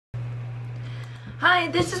Hi,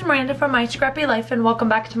 this is Miranda from My Scrappy Life and welcome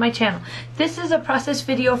back to my channel. This is a process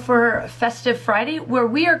video for Festive Friday where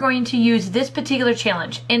we are going to use this particular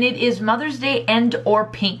challenge, and it is Mother's Day and or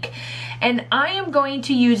pink. And I am going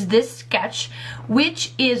to use this sketch,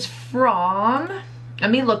 which is from,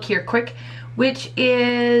 let me look here quick, it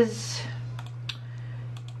is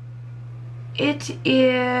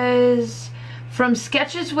from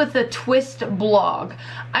Sketches with a Twist blog.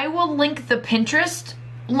 I will link the Pinterest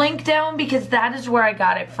link down because that is where I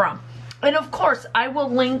got it from. And of course, I will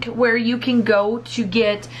link where you can go to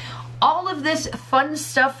get all of this fun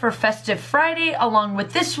stuff for Festive Friday along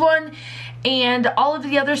with this one and all of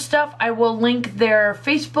the other stuff. I will link their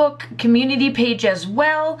Facebook community page as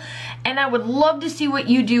well. And I would love to see what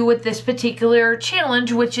you do with this particular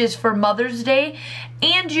challenge, which is for Mother's Day,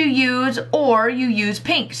 and you use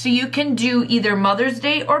pink. So you can do either Mother's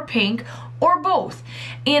Day or pink or both.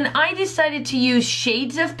 And I decided to use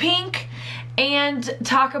shades of pink and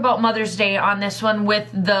talk about Mother's Day on this one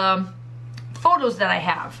with the photos that I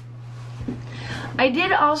have. I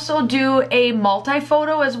did also do a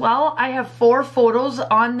multi-photo as well. I have 4 photos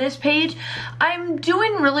on this page. I'm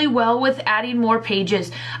doing really well with adding more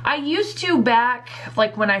pages. I used to back,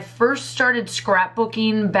 like when I first started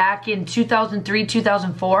scrapbooking back in 2003,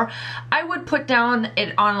 2004, I would put down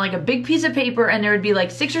it on like a big piece of paper and there would be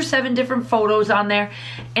like 6 or 7 different photos on there,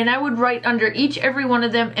 and I would write under every one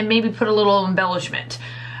of them and maybe put a little embellishment.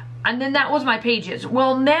 And then that was my pages.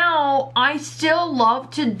 Well, now I still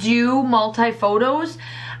love to do multi-photos.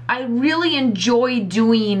 I really enjoy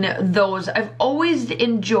doing those. I've always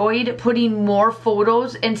enjoyed putting more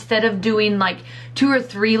photos instead of doing like 2 or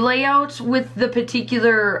 3 layouts with the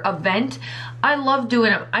particular event. I love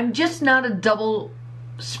doing it. I'm just not a double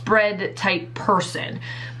spread type person.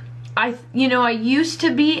 I used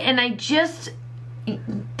to be, and I just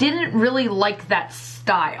didn't really like that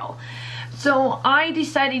style. So I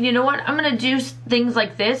decided, you know what, I'm going to do things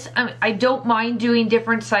like this. I don't mind doing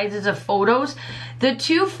different sizes of photos. The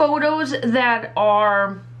 2 photos that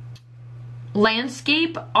are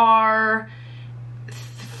landscape are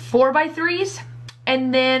 4x3s.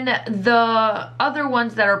 And then the other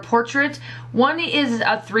ones that are portraits, one is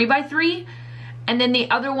a 3x3. And then the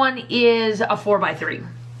other one is a 4x3.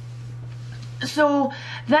 So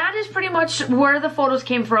that is pretty much where the photos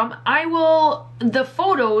came from. The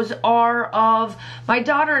photos are of my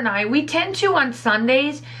daughter and I. We tend to, on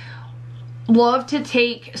Sundays, love to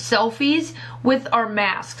take selfies with our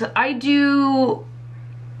masks. I do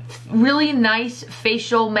really nice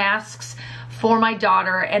facial masks for my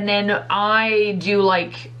daughter, and then I do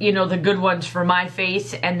like, the good ones for my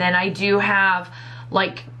face, and then I do have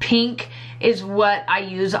like pink is what I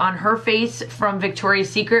use on her face from Victoria's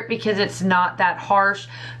Secret because it's not that harsh.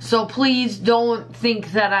 So please don't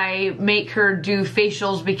think that I make her do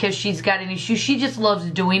facials because she's got an issue. She just loves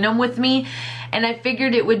doing them with me. And I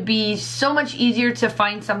figured it would be so much easier to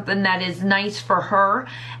find something that is nice for her.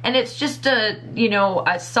 And it's just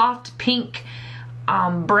a soft pink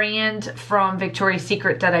brand from Victoria's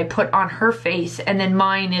Secret that I put on her face. And then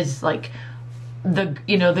mine is like the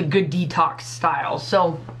good detox style.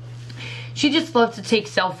 So she just loves to take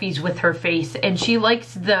selfies with her face, and she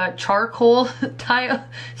likes the charcoal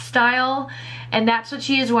style, and that's what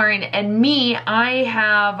she is wearing. And me, I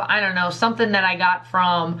have, I don't know, something that I got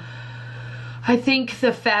from, I think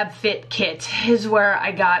the FabFit kit is where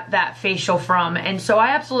I got that facial from, and so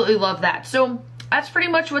I absolutely love that. So that's pretty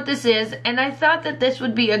much what this is, and I thought that this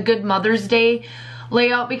would be a good Mother's Day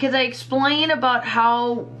layout because I explain about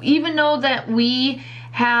how, even though that we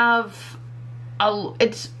have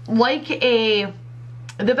it's like the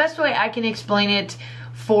best way I can explain it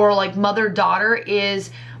for like mother-daughter is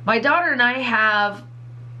my daughter and I have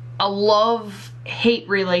a love-hate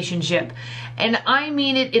relationship, and I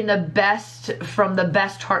mean it in from the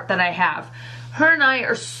best heart that I have. Her and I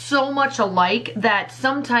are so much alike that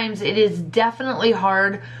sometimes it is definitely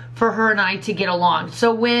hard for her and I to get along.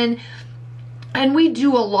 So and we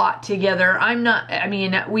do a lot together.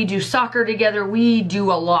 We do soccer together, we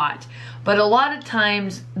do a lot. But a lot of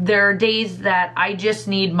times there are days that I just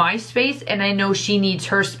need my space and I know she needs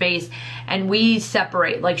her space, and we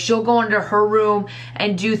separate. Like she'll go into her room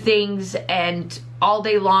and do things and all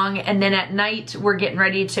day long, and then at night we're getting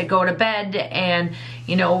ready to go to bed and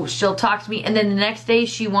she'll talk to me, and then the next day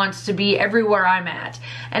she wants to be everywhere I'm at,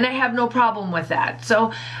 and I have no problem with that.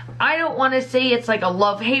 So I don't want to say it's like a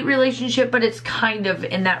love-hate relationship, but it's kind of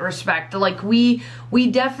in that respect. Like we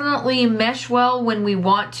definitely mesh well when we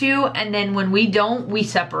want to, and then when we don't, we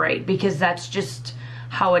separate because that's just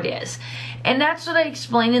how it is. And that's what I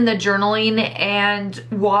explain in the journaling and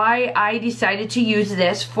why I decided to use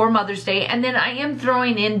this for Mother's Day. And then I am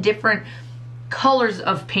throwing in different colors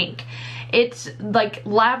of pink. It's like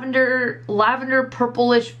lavender,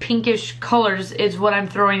 purplish, pinkish colors is what I'm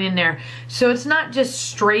throwing in there. So it's not just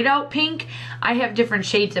straight out pink. I have different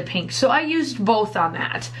shades of pink. So I used both on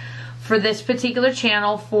that for this particular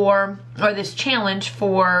channel or this challenge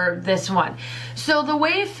for this one. So the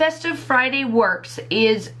way Festive Friday works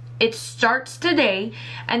is it starts today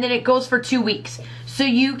and then it goes for 2 weeks. So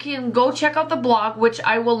you can go check out the blog, which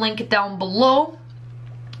I will link down below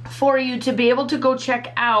for you to be able to go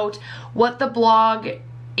check out what the blog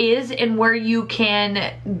is and where you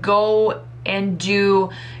can go and do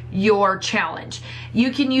your challenge.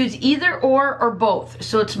 You can use either or both.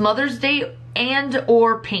 So it's Mother's Day and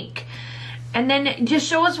or pink. And then just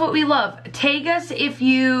show us what we love. Tag us if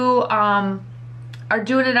you are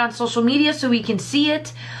doing it on social media so we can see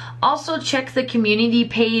it. Also check the community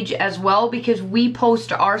page as well, because we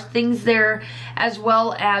post our things there as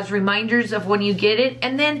well as reminders of when you get it.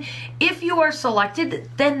 And then if you are selected,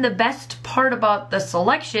 then the best part about the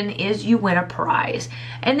selection is you win a prize.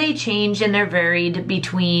 And they change and they're varied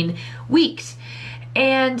between weeks.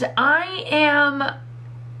 And I am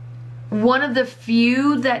one of the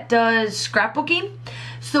few that does scrapbooking.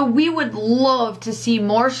 So we would love to see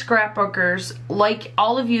more scrapbookers like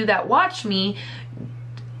all of you that watch me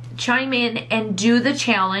chime in and do the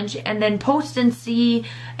challenge and then post and see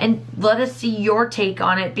and let us see your take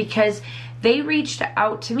on it, because they reached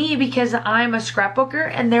out to me because I'm a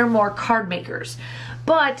scrapbooker and they're more card makers.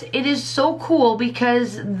 But it is so cool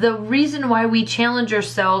because the reason why we challenge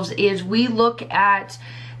ourselves is we look at,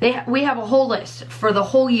 we have a whole list for the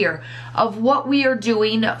whole year of what we are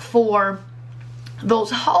doing for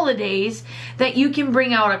those holidays, that you can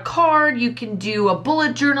bring out a card, you can do a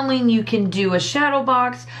bullet journaling, you can do a shadow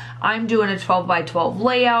box. I'm doing a 12 by 12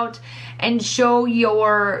 layout and show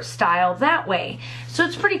your style that way. So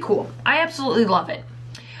it's pretty cool. I absolutely love it.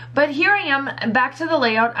 But here I am, back to the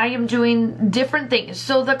layout. I am doing different things.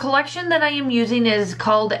 So the collection that I am using is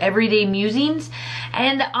called Everyday Musings.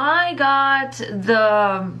 And I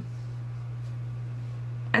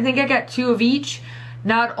think I got 2 of each.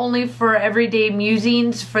 Not only for Everyday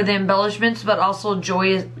Musings for the embellishments, but also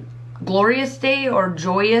Glorious Day or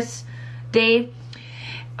Joyous Day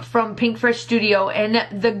from Pink Fresh Studio. And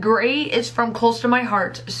the gray is from Close to My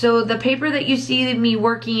Heart. So the paper that you see me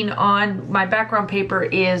working on, my background paper,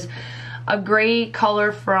 is a gray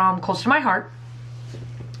color from Close to My Heart.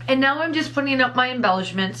 And now I'm just putting up my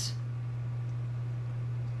embellishments.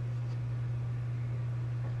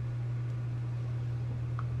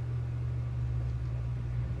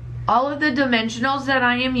 All of the dimensionals that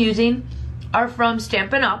I am using are from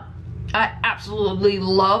Stampin' Up. I absolutely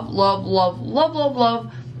love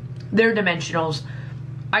their dimensionals.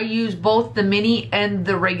 I use both the mini and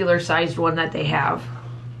the regular sized one that they have.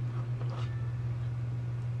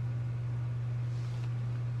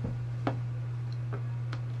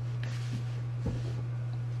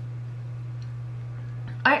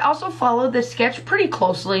 I also followed the sketch pretty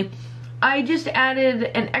closely. I just added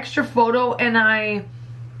an extra photo and I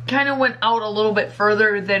kind of went out a little bit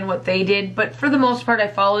further than what they did, but for the most part I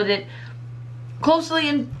followed it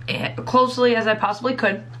closely as I possibly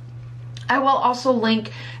could. I will also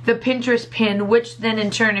link the Pinterest pin, which then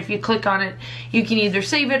in turn, if you click on it, you can either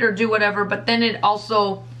save it or do whatever, but then it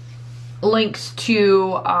also links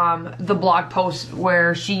to the blog post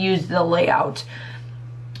where she used the layout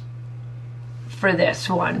for this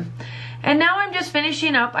one. And now I'm just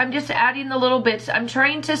finishing up. I'm just adding the little bits. I'm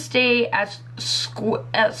trying to stay as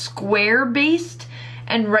square based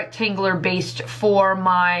and rectangular based for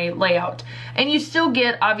my layout. And you still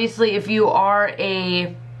get, obviously, if you are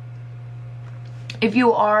a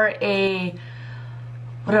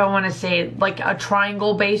what do I want to say, like a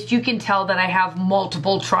triangle based, you can tell that I have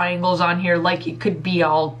multiple triangles on here, like it could be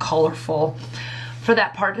all colorful for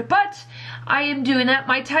that part. But I am doing that.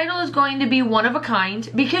 My title is going to be One of a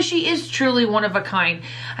Kind, because she is truly one of a kind.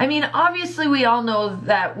 I mean, obviously we all know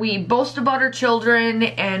that we boast about our children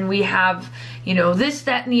and we have, you know, this,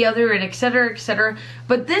 that, and the other, and etc., etc.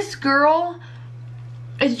 But this girl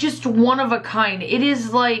is just one of a kind. It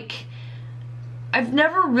is like, I've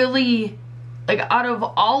never really, like, out of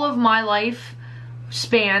all of my life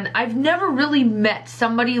span, I've never really met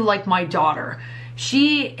somebody like my daughter.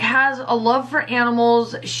 She has a love for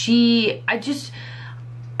animals. I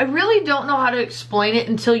really don't know how to explain it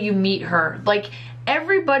until you meet her. Like,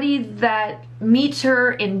 everybody that meets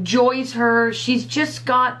her enjoys her. She's just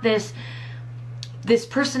got this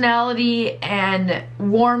personality and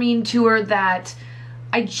warming to her that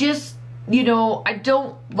I just, you know, I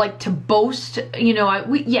don't like to boast. You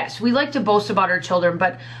know, yes, we like to boast about our children,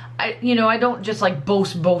 but I don't just like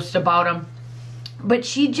boast about them. But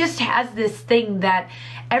she just has this thing that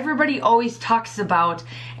everybody always talks about,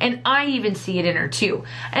 and I even see it in her too.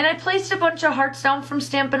 And I placed a bunch of hearts down from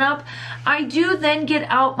Stampin' Up. I do then get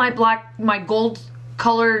out my gold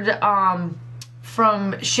colored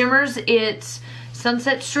from Shimmers. It's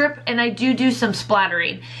Sunset Strip, and I do some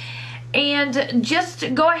splattering. And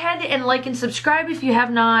just go ahead and like and subscribe if you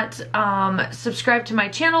have not subscribed to my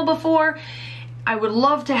channel before. I would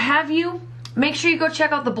love to have you. Make sure you go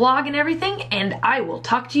check out the blog and everything, and I will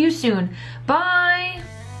talk to you soon. Bye!